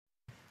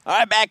All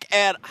right, back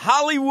at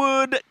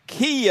Hollywood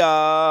Kia,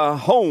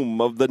 home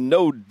of the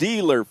no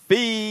dealer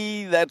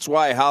fee. That's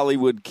why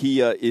Hollywood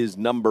Kia is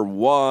number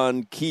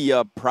one.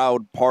 Kia,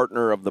 proud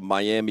partner of the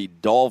Miami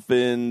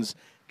Dolphins.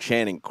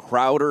 Channing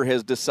Crowder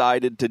has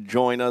decided to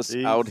join us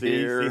out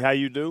here. See how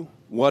you do?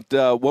 What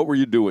were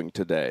you doing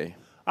today?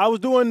 I was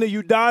doing the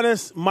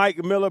Udonis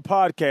Mike Miller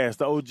podcast,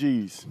 the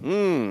OGs.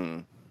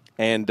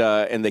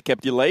 And they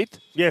kept you late?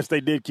 Yes,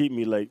 they did keep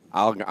me late.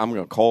 I'm going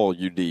to call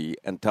UD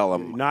and tell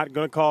him Not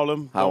going to call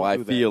him. how Don't I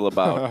do that. feel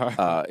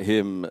about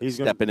him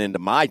stepping into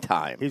my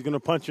time. He's going to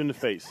punch you in the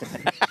face.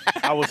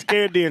 I was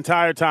scared the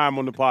entire time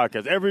on the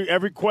podcast.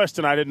 Every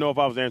question, I didn't know if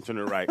I was answering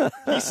it right.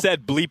 He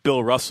said bleep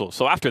Bill Russell.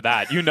 So after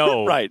that, you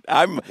know. Right.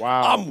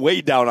 I'm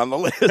way down on the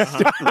list.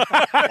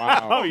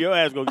 Oh, your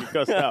ass going to get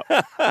cussed out.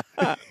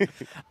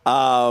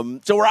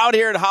 So we're out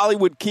here at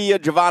Hollywood Kia.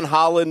 Jevon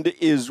Holland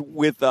is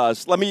with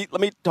us. Let me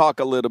talk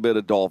a little bit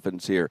of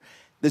Dolphins here.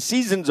 The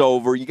season's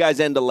over. You guys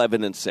end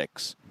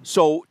 11-6.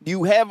 So do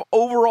you have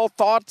overall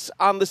thoughts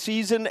on the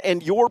season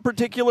and your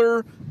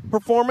particular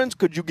performance?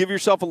 Could you give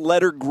yourself a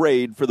letter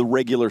grade for the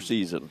regular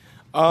season?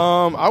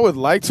 I would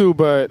like to,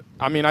 but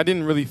I mean, I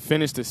didn't really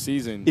finish the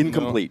season.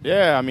 Incomplete.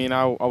 Yeah, I mean,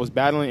 I was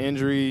battling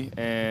injury,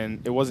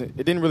 and it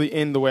didn't really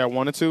end the way I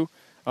wanted to.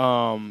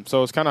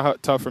 So it's kind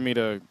of tough for me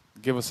to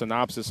give a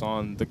synopsis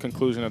on the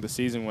conclusion of the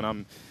season when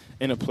I'm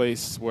in a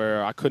place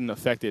where I couldn't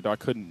affect it or I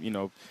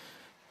couldn't,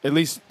 at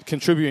least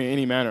contribute in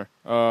any manner.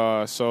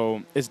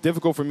 So it's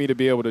difficult for me to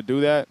be able to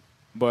do that.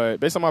 But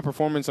based on my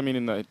performance, I mean,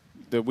 in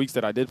the weeks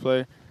that I did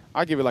play,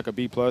 I give it like a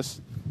B+.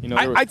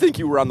 I think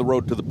you were on the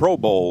road to the Pro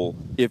Bowl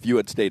if you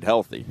had stayed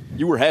healthy.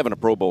 You were having a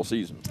Pro Bowl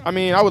season. I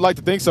mean, I would like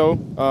to think so.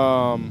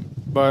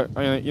 But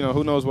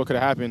who knows what could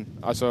have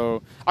happened.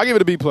 So I give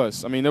it a B+.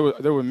 I mean,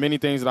 there were many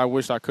things that I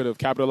wished I could have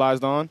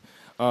capitalized on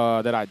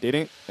that I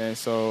didn't. And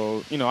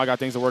so, I got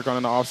things to work on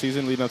in the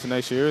offseason leading up to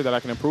next year that I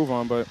can improve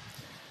on. But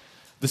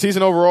the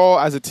season overall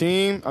as a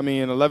team, I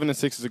mean,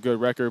 11-6 is a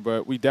good record,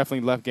 but we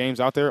definitely left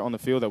games out there on the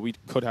field that we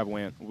could have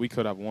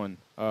won,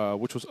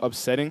 which was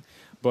upsetting.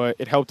 But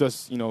it helped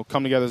us,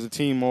 come together as a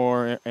team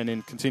more and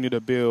then continue to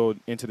build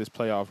into this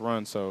playoff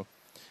run. So,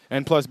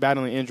 and plus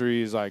battling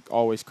injury is like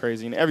always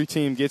crazy. And every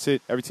team gets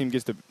it. Every team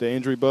gets the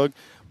injury bug.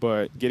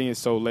 But getting it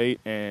so late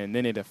and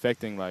then it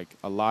affecting like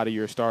a lot of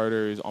your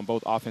starters on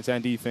both offense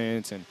and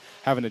defense and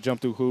having to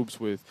jump through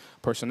hoops with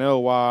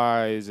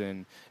personnel-wise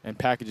and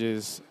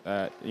packages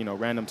at,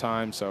 random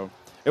times. So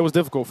it was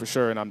difficult for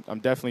sure. And I'm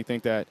definitely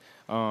think that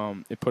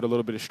it put a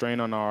little bit of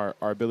strain on our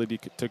ability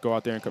to go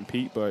out there and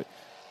compete. But,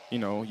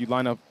 you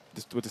line up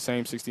with the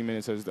same 60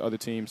 minutes as the other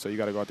team, so you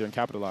got to go out there and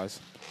capitalize.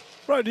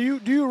 Bro, do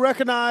you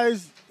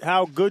recognize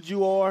how good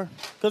you are?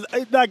 Because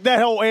like that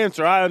whole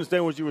answer, I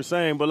understand what you were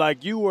saying, but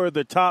like you were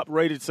the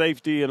top-rated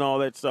safety and all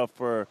that stuff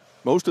for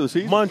most of the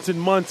season, months and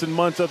months and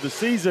months of the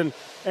season,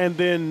 and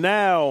then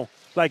now,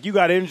 like you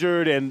got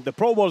injured and the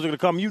Pro Bowls are going to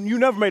come. You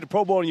never made the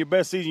Pro Bowl in your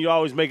best season. You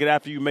always make it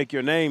after you make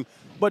your name.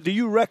 But do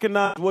you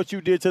recognize what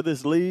you did to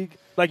this league?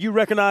 Like you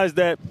recognize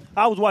that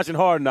I was watching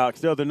Hard Knocks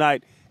the other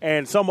night,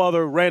 and some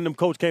other random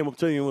coach came up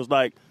to you and was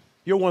like,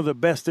 "You're one of the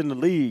best in the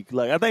league."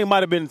 Like I think it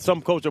might have been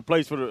some coach or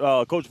plays for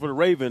the coach for the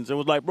Ravens, and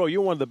was like, "Bro,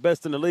 you're one of the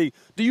best in the league."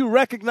 Do you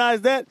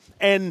recognize that?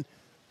 And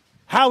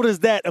how does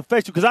that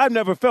affect you? Because I've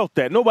never felt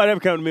that. Nobody ever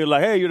came to me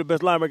like, "Hey, you're the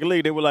best linebacker in the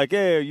league." They were like,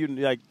 "Yeah,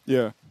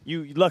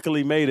 you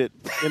luckily made it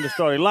in the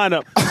starting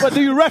lineup." But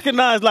do you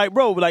recognize, like,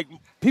 bro, like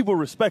people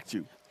respect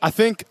you? I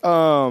think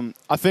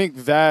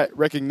that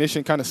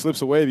recognition kind of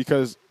slips away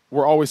because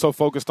we're always so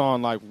focused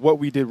on like what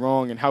we did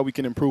wrong and how we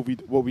can improve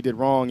what we did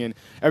wrong, and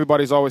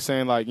everybody's always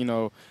saying like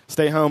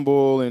stay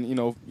humble and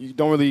you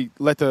don't really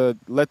let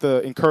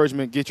the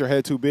encouragement get your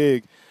head too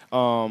big.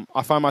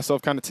 I find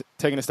myself kind of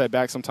taking a step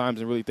back sometimes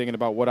and really thinking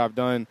about what I've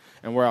done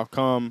and where I've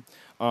come,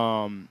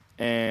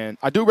 and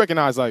I do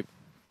recognize I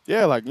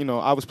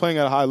was playing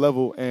at a high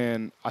level,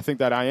 and I think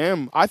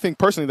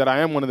personally that I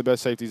am one of the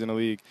best safeties in the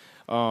league.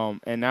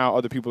 And now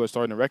other people are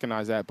starting to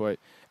recognize that, but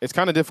it's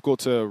kind of difficult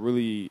to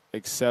really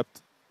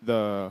accept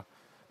the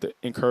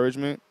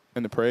encouragement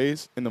and the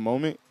praise in the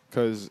moment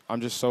because I'm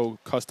just so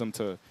accustomed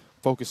to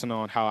focusing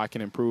on how I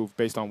can improve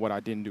based on what I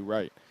didn't do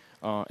right,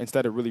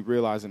 instead of really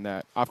realizing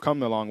that I've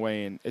come a long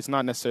way, and it's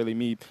not necessarily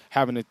me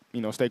having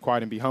to stay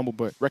quiet and be humble,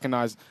 but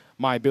recognize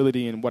my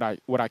ability and what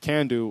I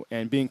can do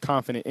and being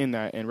confident in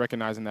that and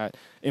recognizing that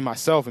in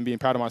myself and being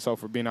proud of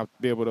myself for being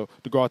able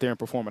to go out there and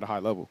perform at a high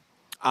level.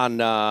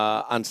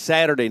 On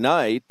Saturday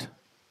night,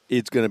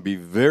 it's going to be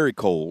very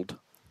cold.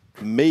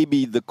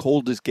 Maybe the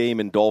coldest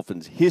game in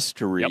Dolphins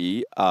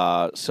history,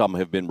 yep. Some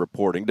have been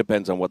reporting.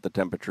 Depends on what the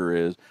temperature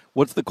is.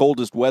 What's the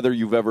coldest weather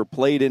you've ever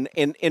played in?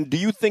 And do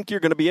you think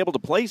you're going to be able to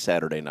play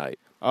Saturday night?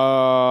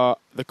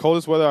 The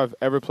coldest weather I've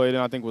ever played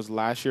in, I think, was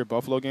last year,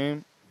 Buffalo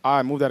game.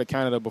 I moved out of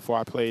Canada before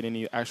I played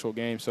any actual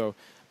game. So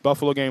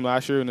Buffalo game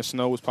last year in the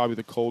snow was probably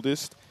the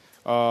coldest.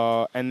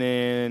 And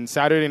then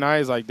Saturday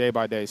night is like day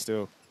by day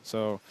still.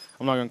 So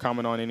I'm not going to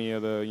comment on any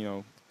of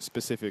the,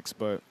 specifics,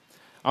 but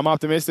I'm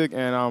optimistic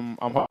and I'm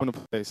hoping to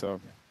play. So,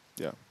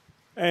 yeah.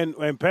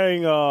 And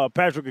paying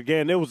Patrick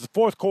again, it was the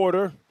fourth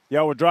quarter.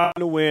 Y'all were driving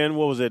to win.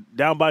 What was it?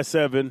 Down by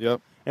 7. Yep.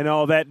 And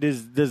all that.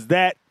 Does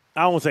that,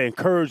 I won't say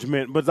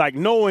encouragement, but it's like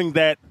knowing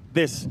that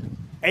this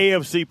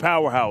AFC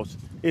powerhouse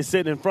is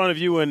sitting in front of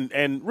you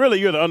and really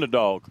you're the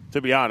underdog,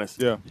 to be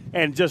honest. Yeah.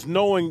 And just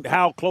knowing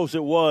how close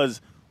it was,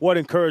 what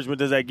encouragement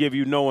does that give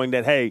you knowing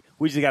that, hey,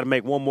 we just got to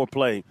make one more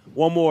play,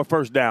 one more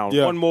first down,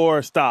 one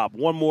more stop,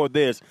 one more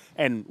this,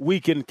 and we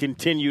can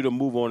continue to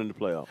move on in the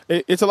playoff?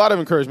 It's a lot of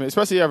encouragement,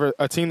 especially if you have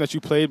a team that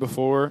you played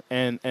before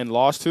and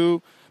lost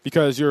to,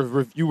 because you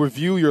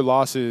review your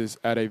losses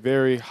at a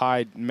very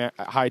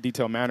high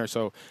detail manner.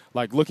 So,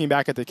 like looking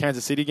back at the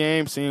Kansas City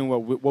game, seeing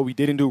what we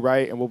didn't do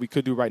right and what we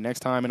could do right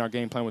next time in our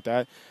game plan with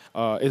that,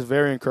 is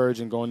very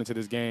encouraging going into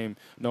this game,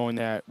 knowing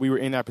that we were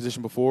in that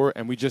position before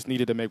and we just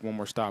needed to make one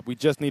more stop. We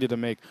just needed to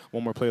make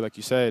one more play, like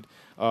you said,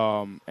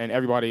 and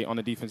everybody on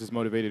the defense is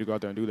motivated to go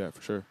out there and do that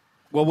for sure.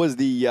 What was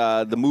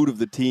the mood of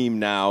the team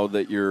now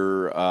that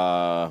you're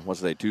what's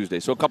today, Tuesday?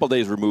 So a couple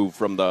days removed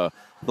from the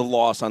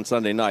loss on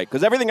Sunday night.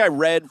 Because everything I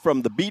read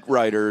from the beat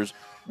writers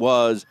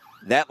was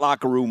that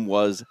locker room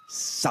was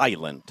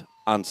silent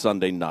on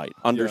Sunday night,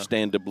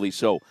 understandably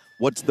so.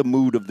 What's the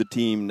mood of the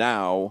team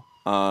now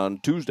on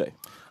Tuesday?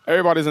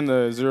 Everybody's in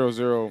the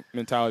 0-0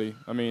 mentality.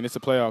 I mean, it's a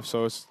playoff,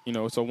 so it's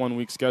it's a 1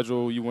 week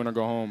schedule. You win or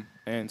go home,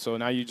 and so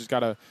now you just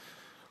gotta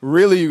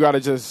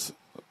just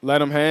let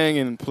them hang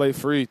and play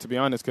free, to be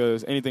honest,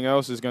 because anything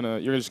else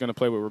you're just gonna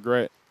play with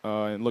regret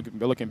and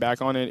looking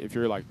back on it. If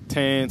you're like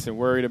tense and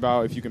worried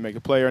about if you can make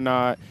a play or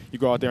not, you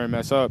go out there and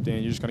mess up,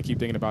 then you're just gonna keep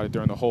thinking about it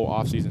during the whole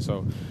offseason.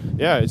 So,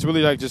 yeah, it's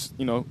really like just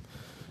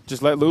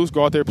let loose,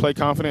 go out there, play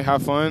confident,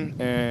 have fun,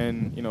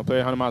 and play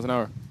 100 miles an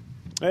hour.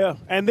 Yeah,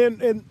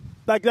 and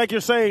like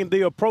you're saying,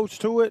 the approach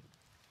to it,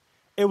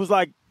 it was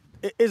like,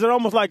 is it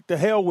almost like the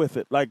hell with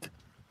it, like.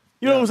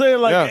 You know what I'm saying?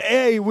 Like,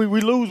 hey, we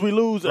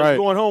lose. Right.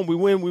 Going home, we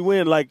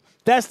win. Like,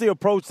 that's the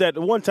approach that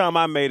the one time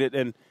I made it,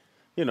 and,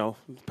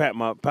 pat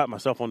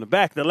myself on the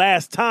back. The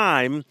last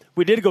time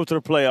we did go to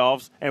the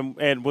playoffs and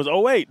was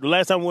 2008, the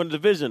last time we won the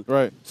division.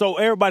 Right. So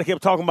everybody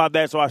kept talking about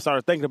that, so I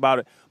started thinking about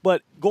it.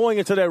 But going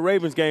into that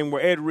Ravens game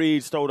where Ed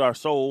Reed stole our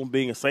soul,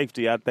 being a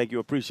safety, I think you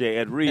appreciate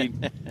Ed Reed.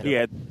 He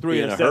had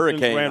 3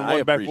 interceptions, ran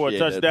one back for a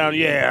touchdown.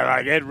 Yeah,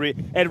 like Ed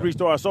Reed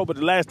stole our soul. But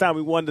the last time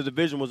we won the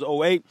division was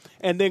 2008.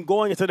 And then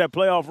going into that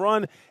playoff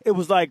run, it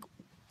was like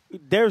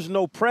there's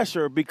no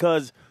pressure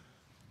because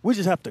we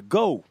just have to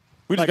go.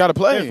 We just got to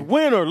play. There's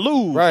win or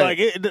lose. Right.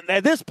 Like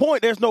at this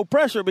point, there's no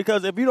pressure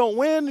because if you don't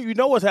win, you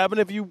know what's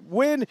happening. If you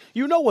win,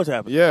 you know what's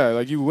happening. Yeah,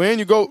 like you win,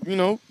 you go,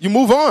 you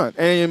move on.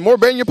 And more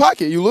bet in your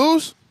pocket. You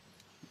lose,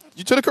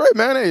 you to the crib,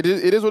 man. Hey, it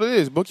is what it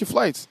is. Book your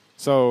flights.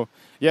 So,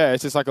 yeah,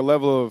 it's just like a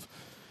level of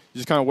you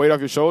just kind of weight off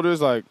your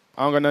shoulders. Like,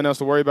 I don't got nothing else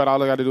to worry about.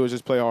 All I got to do is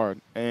just play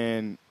hard.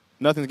 And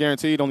nothing's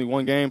guaranteed, only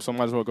one game, so I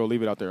might as well go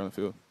leave it out there on the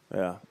field.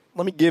 Yeah.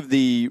 Let me give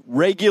the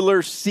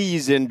regular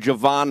season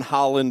Jevon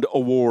Holland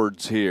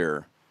awards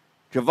here.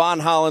 Jevon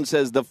Holland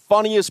says the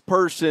funniest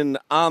person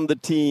on the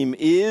team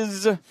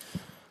is?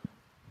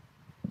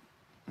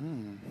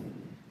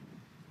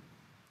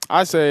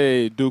 I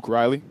say Duke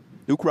Riley.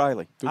 Duke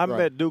Riley. I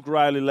met Duke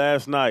Riley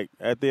last night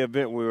at the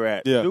event we were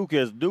at. Yeah. Duke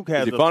has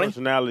a funny?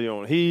 personality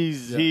on.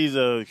 He's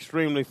an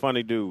extremely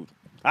funny dude.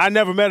 I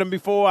never met him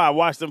before. I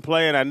watched him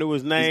play and I knew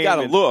his name. He's got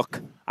a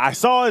look. I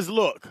saw his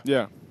look.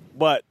 Yeah.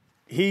 But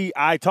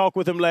I talked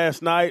with him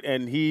last night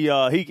and he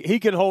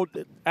can hold,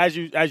 as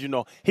you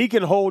know, he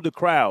can hold the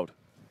crowd.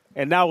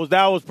 And that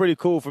was pretty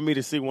cool for me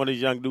to see one of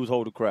these young dudes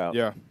hold the crowd.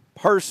 Yeah.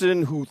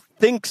 Person who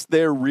thinks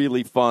they're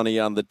really funny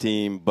on the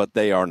team, but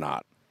they are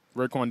not.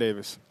 Raekwon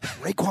Davis.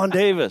 Raekwon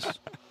Davis.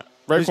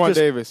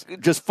 Davis.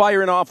 Just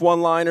firing off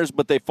one-liners,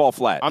 but they fall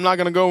flat. I'm not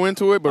going to go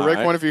into it, but All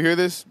Raekwon, right. If you hear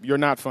this, you're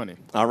not funny.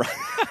 All right.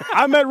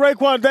 I met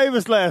Raekwon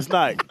Davis last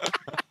night.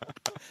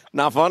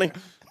 Not funny?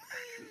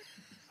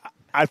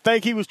 I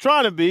think he was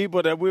trying to be,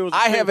 but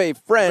I have a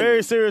friend.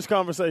 Very serious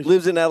conversation.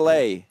 Lives in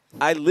L.A.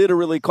 I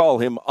literally call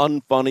him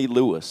Unfunny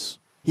Lewis.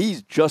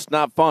 He's just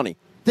not funny.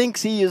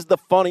 Thinks he is the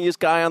funniest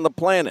guy on the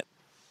planet.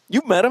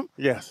 You've met him.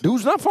 Yes.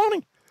 Dude's not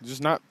funny.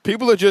 Just not.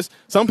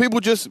 Some people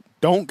just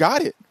don't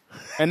got it.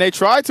 And they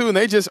try to, and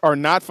they just are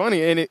not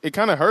funny. And it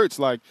kind of hurts,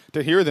 like,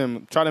 to hear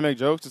them try to make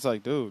jokes. It's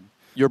like, dude.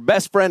 Your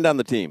best friend on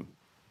the team.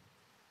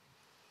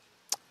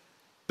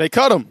 They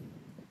cut him.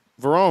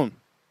 Verone.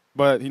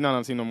 But he's not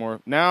on the team no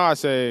more. Now I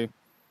say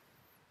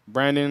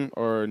Brandon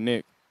or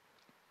Nick.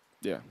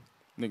 Yeah.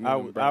 Nick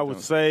I would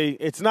say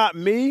it's not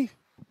me,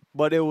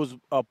 but it was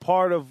a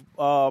part of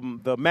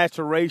the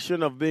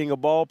maturation of being a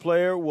ball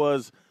player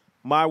was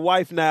my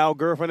wife now,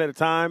 girlfriend at the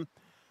time,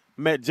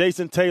 met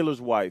Jason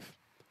Taylor's wife.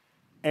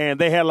 And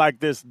they had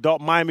like this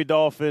Miami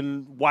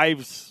Dolphin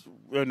wife's,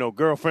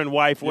 girlfriend,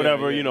 wife,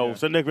 whatever,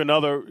 significant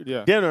other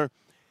dinner.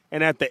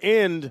 And at the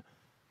end,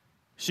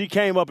 she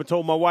came up and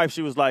told my wife,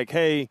 she was like,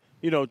 hey,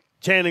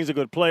 Channing's a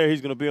good player.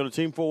 He's going to be on the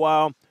team for a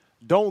while.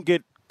 Don't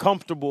get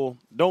comfortable.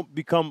 Don't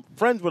become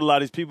friends with a lot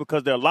of these people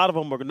because a lot of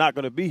them are not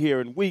going to be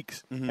here in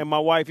weeks. Mm-hmm. And my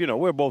wife,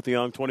 we're both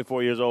young,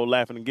 24 years old,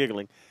 laughing and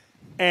giggling.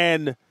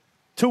 And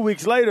 2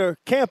 weeks later,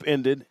 camp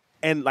ended,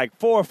 And like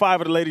 4 or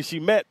 5 of the ladies she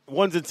met,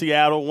 one's in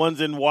Seattle,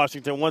 one's in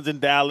Washington, one's in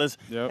Dallas.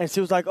 Yep. And she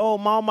was like, oh,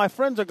 all my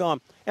friends are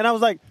gone. And I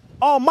was like,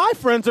 all my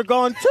friends are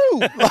gone too.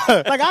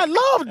 Like, I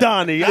love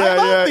Donnie. I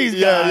love these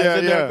guys,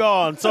 and they're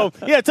gone. So,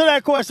 to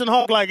that question,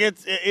 Hawk, like, it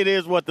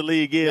is what the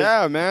league is.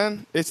 Yeah,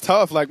 man. It's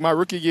tough. Like, my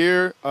rookie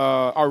year,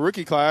 our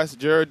rookie class,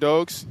 Jared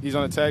Dokes, he's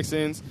on the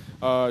Texans,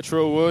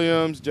 Trill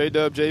Williams,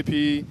 J-Dub,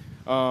 JP,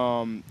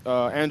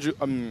 Andrew,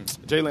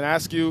 Jalen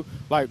Askew.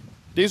 Like,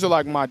 these are,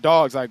 like, my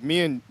dogs. Like,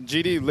 me and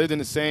GD lived in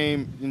the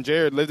same, and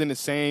Jared lived in the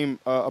same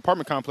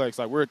apartment complex.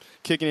 Like, we're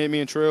kicking it, me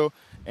and Trill,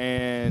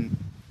 and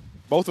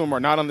both of them are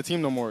not on the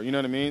team no more. You know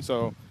what I mean?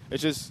 So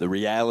it's just the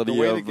reality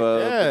of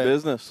the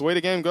business. It's the way the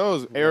game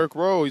goes. Eric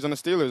Rowe, he's on the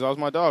Steelers. That was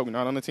my dog.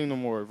 Not on the team no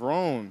more.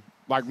 Verone,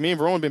 like me and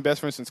Verone have been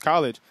best friends since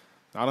college.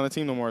 Not on the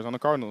team no more. He's on the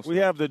Cardinals. We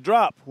have the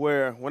drop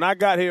where when I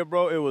got here,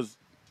 bro, it was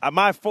we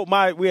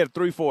had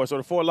 3-4. So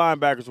the 4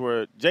 linebackers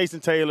were Jason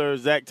Taylor,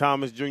 Zach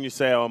Thomas, Junior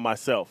Sale, and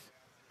myself.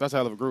 That's a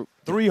hell of a group.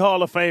 3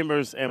 Hall of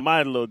Famers and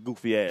my little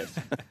goofy ass.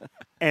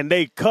 And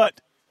they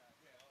cut.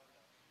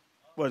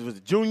 Was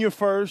it Junior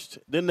first,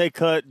 then they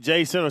cut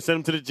Jason or sent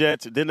him to the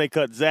Jets, then they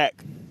cut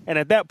Zach. And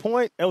at that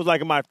point, it was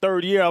like in my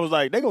 3rd year, I was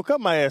like, they're going to cut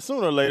my ass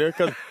sooner or later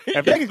because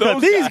if they can cut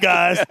these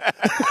guys,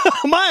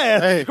 my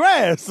ass is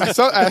grass.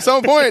 At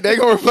some point, they're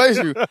going to replace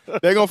you.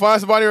 They're going to find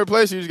somebody to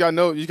replace you. You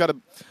just got to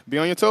be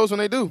on your toes when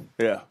they do.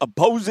 Yeah.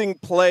 Opposing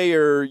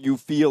player you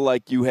feel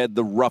like you had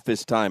the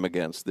roughest time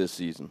against this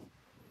season?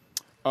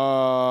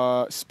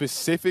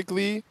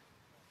 Specifically,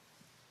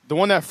 the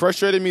one that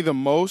frustrated me the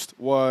most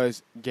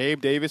was Gabe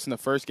Davis in the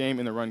first game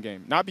in the run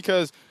game. Not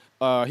because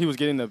he was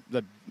getting the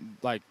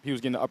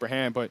upper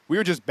hand, but we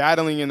were just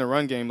battling in the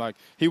run game. Like,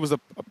 he was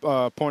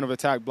a point of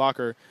attack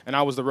blocker, and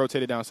I was the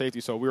rotated down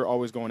safety, so we were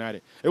always going at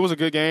it. It was a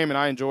good game, and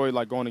I enjoyed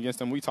like going against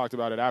him. We talked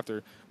about it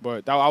after,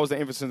 but I was the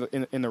emphasis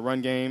in the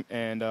run game,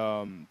 and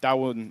that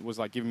one was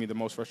like giving me the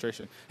most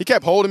frustration. He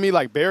kept holding me,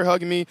 like bear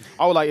hugging me.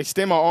 I would like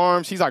extend my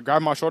arms. He's like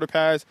grabbing my shoulder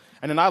pads,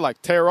 and then I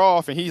like tear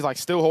off, and he's like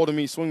still holding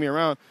me, swing me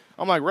around.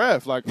 I'm like,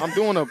 ref, like, I'm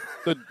doing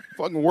the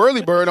fucking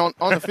whirly bird on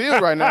the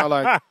field right now.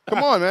 Like,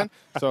 come on, man.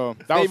 So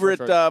that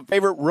was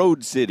favorite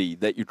road city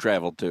that you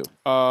traveled to?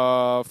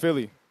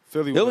 Philly.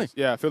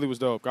 Philly was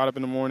dope. Got up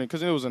in the morning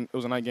because it was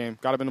a night game.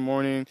 Got up in the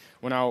morning,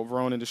 went out with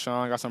Verone and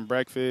Deshaun, got some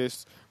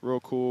breakfast, real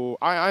cool.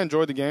 I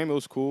enjoyed the game. It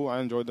was cool. I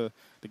enjoyed the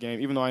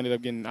game, even though I ended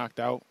up getting knocked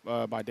out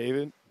by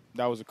David.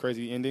 That was a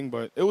crazy ending,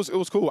 but it was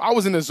cool. I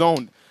was in the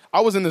zone.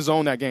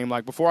 That game.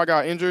 Like, before I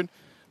got injured,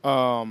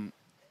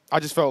 I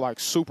just felt like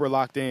super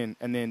locked in,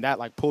 and then that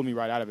like pulled me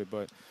right out of it.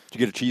 But did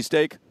you get a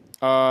cheesesteak?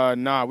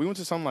 Nah, we went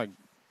to some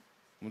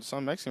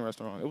Mexican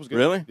restaurant. It was good.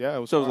 Really? Yeah,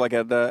 it was. So it was like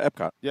at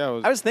Epcot. Yeah, it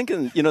was. I was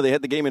thinking, they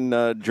had the game in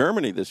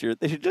Germany this year.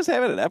 They should just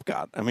have it at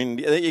Epcot. I mean,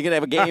 you could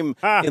have a game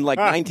in like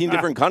 19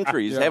 different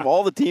countries. Have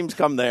all the teams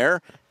come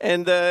there,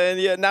 and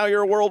now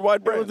you're a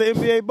worldwide brand. It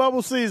was the NBA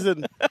bubble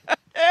season.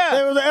 Yeah,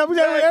 they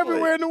were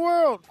everywhere in the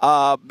world.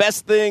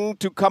 Best thing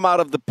to come out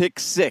of the Pick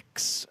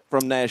 6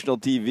 from national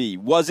TV.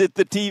 Was it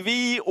the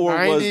TV, or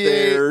was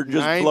there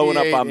just blowing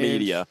up on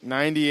media?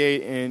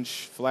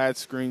 98-inch flat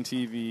screen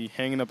TV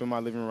hanging up in my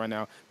living room right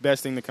now.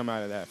 Best thing to come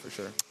out of that, for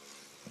sure.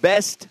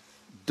 Best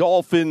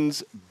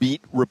Dolphins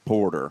beat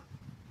reporter.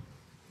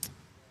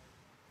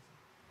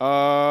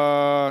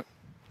 Cameron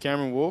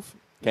Wolf.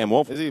 Cam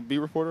Wolf. Is he a beat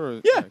reporter?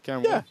 Or, Yeah.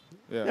 Cam Yeah. Wolf.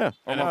 Yeah.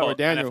 Or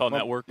Daniel. NFL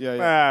Network.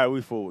 Yeah.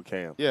 We fool with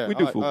Cam. Yeah, We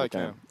do fool I with like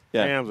Cam. Cam.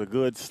 Yeah. Cam's a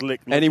good,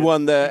 slick.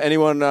 Anyone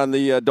on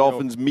the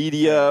Dolphins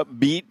media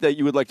beat that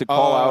you would like to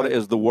call out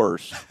as the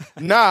worst?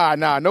 Nah.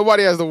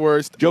 Nobody has the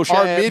worst. Joe Shad?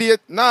 Our media,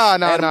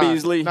 Adam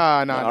Beasley?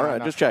 Nah. All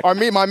right, just check.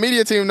 My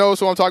media team knows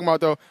who I'm talking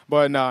about, though.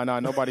 But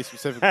nobody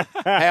specifically.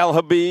 Al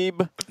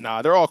Habib?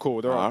 Nah, they're all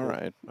cool. All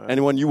right.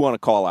 Anyone you want to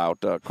call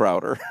out,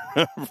 Crowder?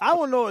 I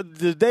don't know.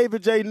 Does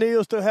David J.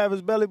 Neal still have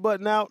his belly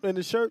button out in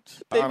his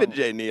shirts? David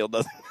J. Neal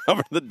doesn't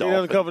cover the Dolphins. He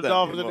doesn't cover the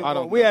Dolphins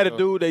anymore. We had a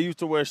dude that used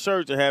to wear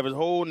shirts and have his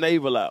whole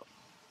navel out.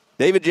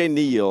 David J.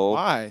 Neal.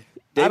 Why?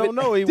 I don't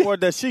know. He wore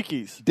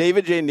dashikis.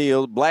 David J.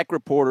 Neal, black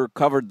reporter,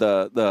 covered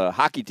the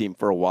hockey team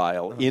for a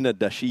while in a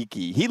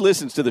dashiki. He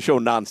listens to the show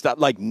nonstop,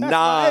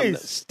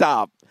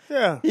 nonstop.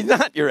 Yeah. He's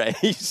not your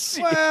ace.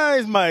 Well,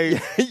 he's my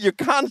You're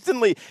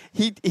constantly,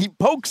 he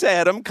pokes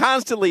at him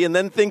constantly and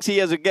then thinks he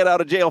has a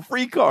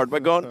get-out-of-jail-free card by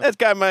going, that's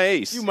guy my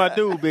ace. You my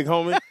dude, big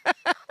homie.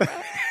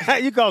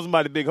 You call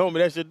somebody big homie,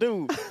 that's your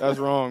dude. That's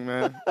wrong,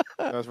 man.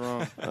 That's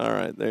wrong. All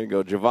right, there you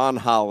go. Jevon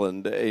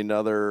Holland,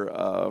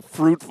 another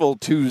fruitful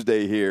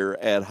Tuesday here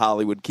at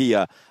Hollywood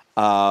Kia.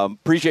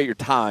 Appreciate your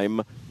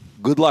time.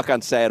 Good luck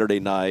on Saturday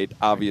night.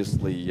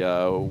 Obviously,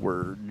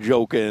 we're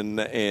joking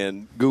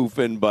and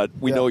goofing, but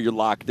we know you're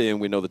locked in.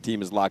 We know the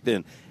team is locked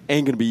in.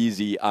 Ain't going to be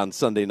easy on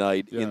Sunday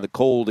night in the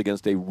cold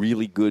against a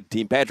really good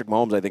team. Patrick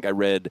Mahomes, I think I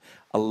read,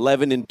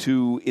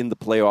 11-2 in the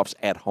playoffs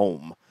at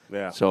home.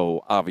 Yeah.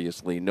 So,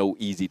 obviously, no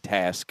easy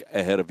task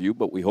ahead of you,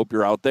 but we hope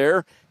you're out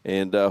there,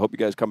 and hope you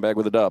guys come back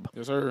with a dub.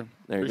 Yes, sir.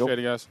 There you Appreciate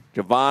go. it, guys.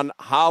 Jevon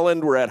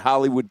Holland, we're at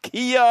Hollywood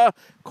Kia,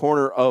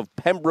 corner of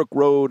Pembroke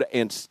Road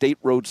and State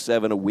Road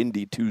 7, a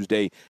windy Tuesday.